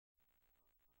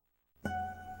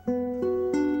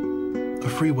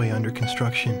freeway under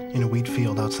construction in a wheat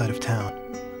field outside of town.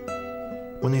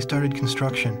 When they started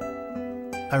construction,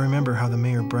 I remember how the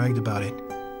mayor bragged about it,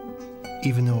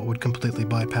 even though it would completely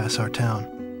bypass our town.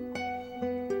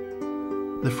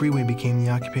 The freeway became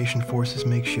the occupation force's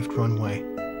makeshift runway,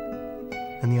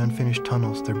 and the unfinished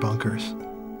tunnels their bunkers.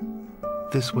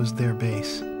 This was their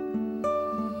base.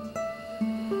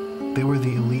 They were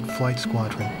the elite flight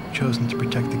squadron chosen to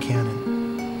protect the cannon.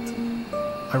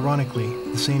 Ironically,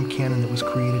 the same cannon that was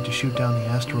created to shoot down the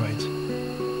asteroids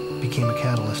became a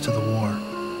catalyst to the war.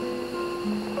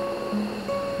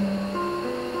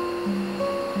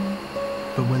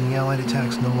 But when the Allied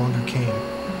attacks no longer came,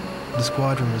 the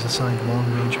squadron was assigned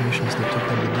long-range missions that took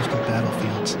them to distant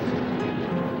battlefields.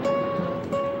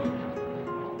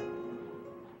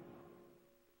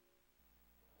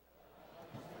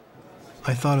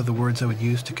 I thought of the words I would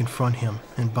use to confront him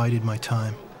and bided my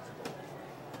time.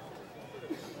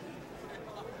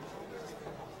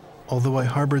 Although I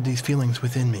harbored these feelings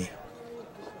within me,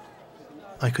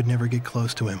 I could never get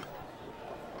close to him.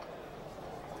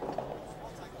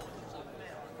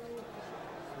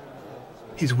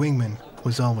 His wingman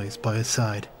was always by his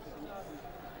side.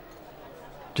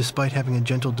 Despite having a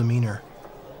gentle demeanor,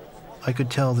 I could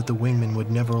tell that the wingman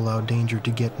would never allow danger to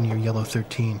get near Yellow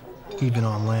 13, even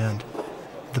on land.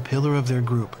 The pillar of their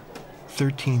group,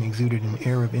 13 exuded an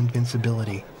air of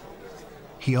invincibility.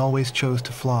 He always chose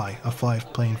to fly a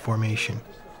 5-plane formation.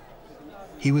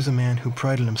 He was a man who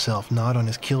prided himself not on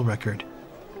his kill record,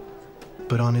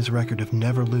 but on his record of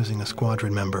never losing a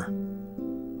squadron member.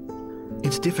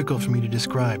 It's difficult for me to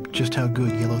describe just how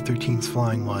good Yellow 13's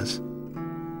flying was,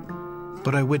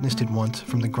 but I witnessed it once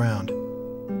from the ground.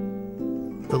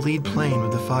 The lead plane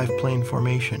of the 5-plane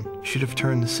formation should have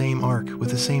turned the same arc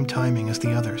with the same timing as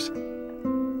the others,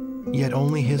 yet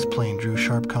only his plane drew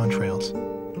sharp contrails.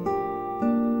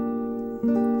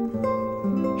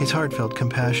 His heart felt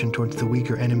compassion towards the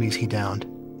weaker enemies he downed.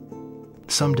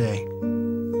 Someday,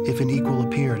 if an equal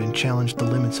appeared and challenged the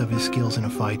limits of his skills in a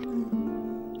fight,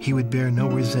 he would bear no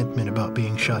resentment about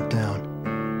being shot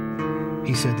down.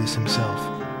 He said this himself.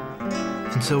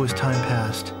 And so as time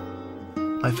passed,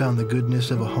 I found the goodness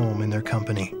of a home in their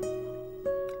company.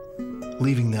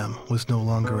 Leaving them was no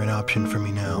longer an option for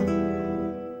me now.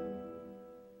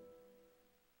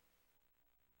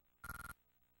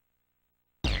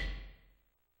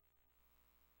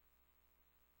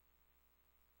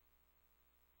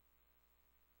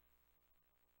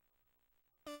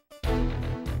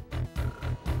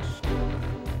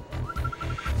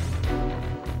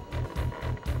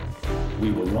 We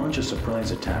will launch a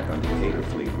surprise attack on the Aegir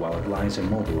fleet while it lies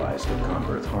immobilized at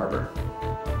Converth Harbor.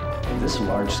 This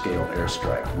large-scale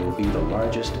airstrike will be the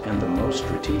largest and the most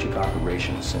strategic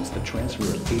operation since the transfer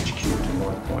of HQ to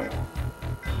North Point.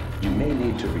 You may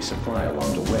need to resupply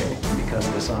along the way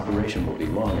because this operation will be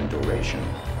long in duration.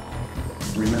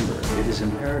 Remember, it is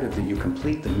imperative that you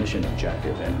complete the mission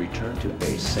objective and return to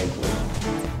base safely.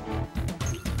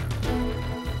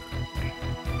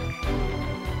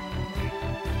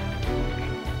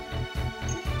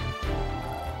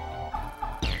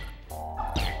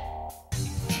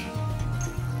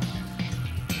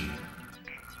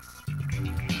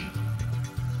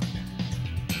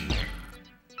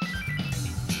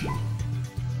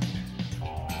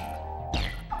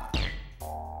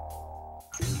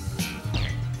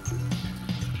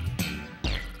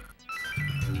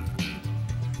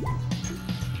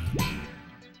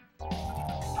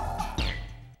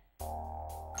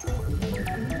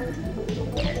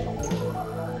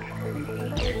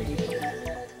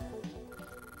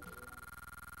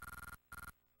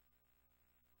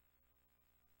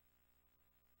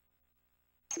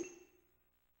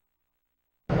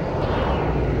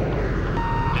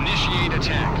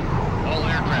 Attack. All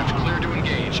aircraft clear to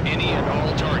engage any and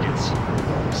all targets.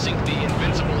 Sink the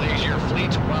invincible Aegir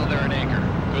fleet while they're at anchor.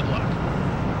 Good luck.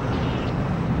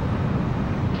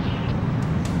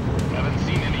 Haven't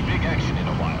seen any big action in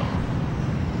a while.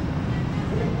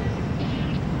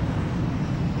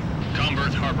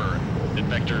 Converth Harbor at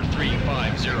vector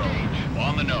 350.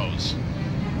 On the nose.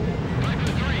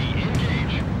 Viper 3,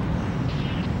 engage.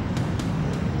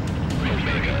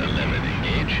 Omega 11,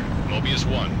 engage. Mobius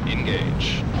 1,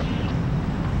 engage.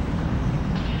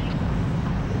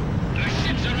 Our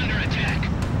ships are under attack.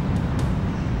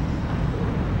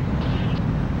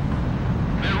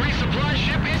 Their resupply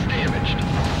ship is damaged.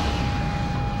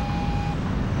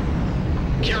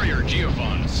 Carrier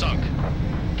Geophon sunk.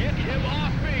 Get him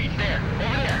off me! There,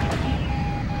 over there.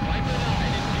 Viper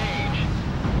 9, engage.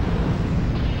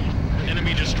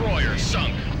 Enemy destroyer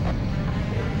sunk.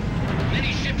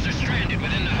 Many ships are stranded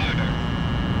within the harbor.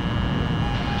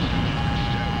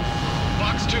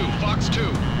 Fox Fox 2.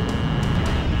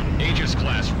 Aegis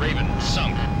class Raven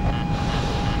sunk.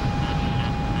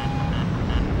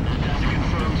 That's a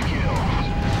confirmed kill.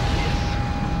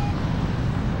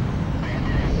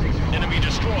 Enemy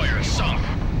destroyer sunk.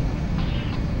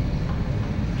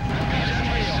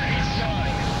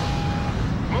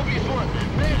 Mobius 1,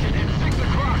 landed at 6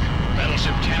 o'clock.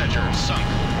 Battleship Tanager sunk.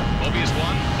 Mobius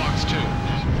 1, Fox 2.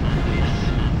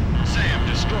 Sam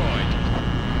destroyed.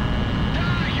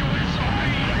 Die, USOB!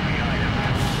 Right behind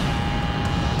him.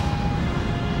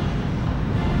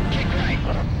 Kick right.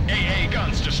 AA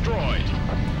guns destroyed.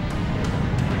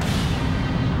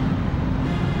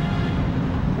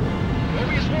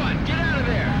 Mobius 1, get out of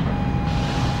there!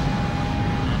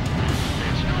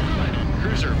 It's no good.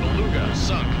 Cruiser Beluga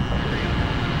sunk.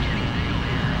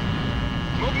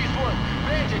 Mobius 1,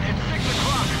 landed at 6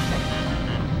 o'clock.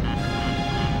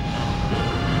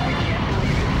 I can't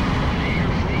believe it. The air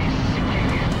fleet is sinking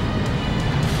in.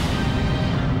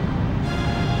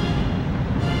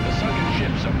 The sunken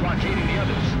ships are blockading the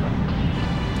others.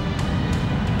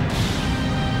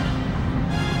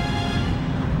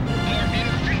 Our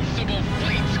invincible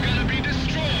fleet's gonna be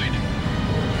destroyed.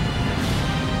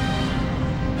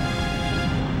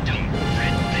 Don't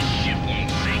fret, this ship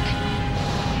won't sink.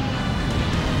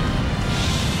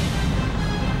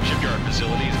 Shipyard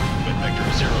facilities with vector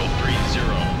 030,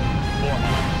 4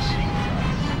 miles.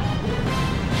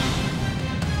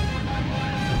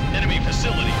 Enemy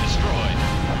facility destroyed.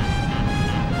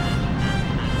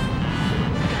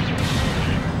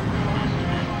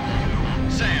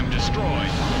 Sam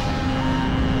destroyed.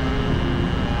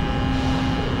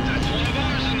 That's one of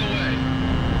ours in the way.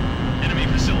 Enemy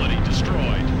facility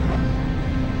destroyed.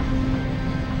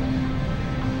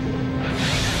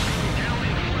 Down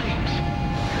in flames.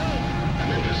 Help! I'm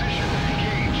in position.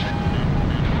 Engaged.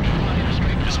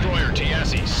 Destroyer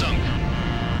Tiasi sunk.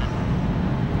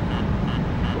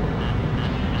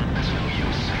 That's no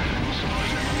use.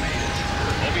 Someone's never made it.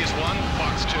 Mobius 1,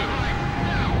 Fox 2.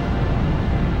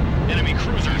 Enemy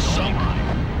cruiser sunk.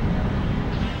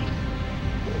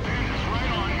 Bandit's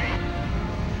right on me.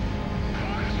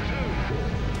 Fox 2.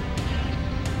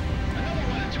 Another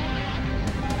one at 2 o'clock.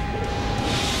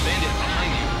 Bandit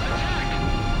behind you. Attack!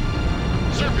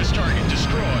 Surface target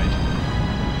destroyed.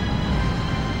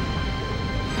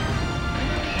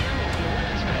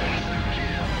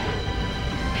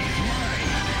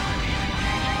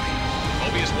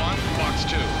 Mobius 1, Fox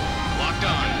 2. Locked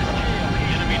on.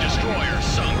 Enemy destroyer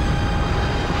sunk.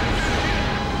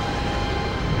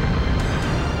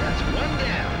 That's one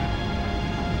down.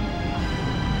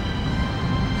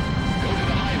 Go to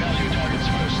the high-value targets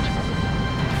first.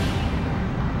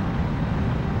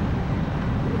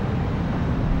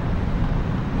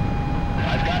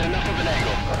 I've got enough of an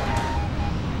angle.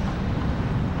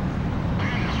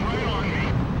 Bandit's right on me.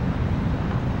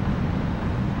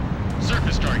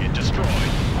 Surface target destroyed.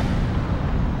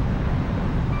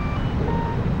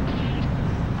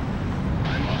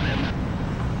 I'm on him.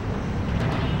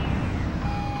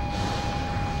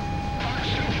 Fox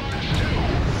 2.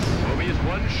 Mobius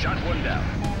 1, shot 1 down.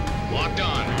 Locked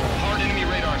on. Hard enemy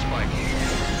radar spike.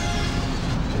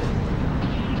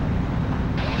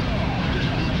 There's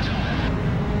not enough time.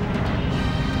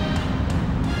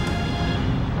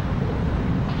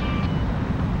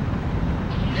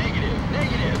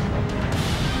 Negative.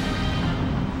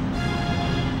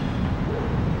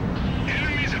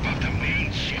 Enemies above the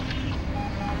main ship.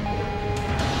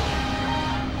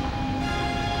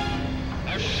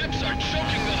 Our ships are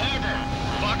choking the harbor.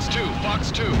 Fox 2,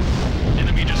 Fox 2.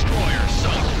 Enemy destroyer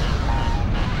sunk.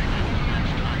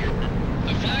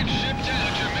 The flagship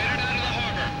Tanager made it out of the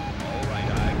harbor. All right,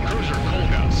 I got Cruiser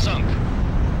Kolga sunk.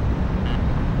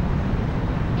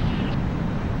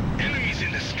 enemies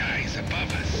in the skies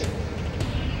above us.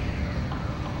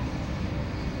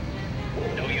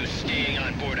 No use staying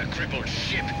on board a crippled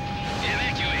ship.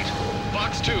 Evacuate.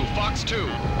 Fox 2, Fox 2.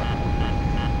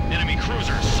 Enemy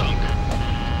cruiser sunk.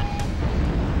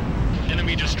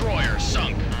 Enemy destroyer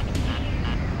sunk.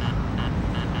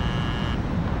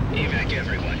 Evac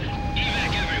everyone.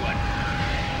 Evac everyone.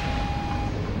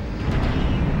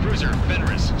 Cruiser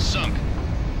Fenris sunk.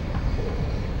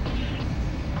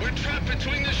 We're trapped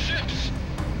between the ships.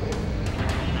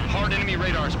 Hard enemy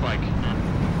radar spike.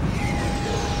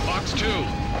 Fox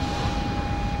 2.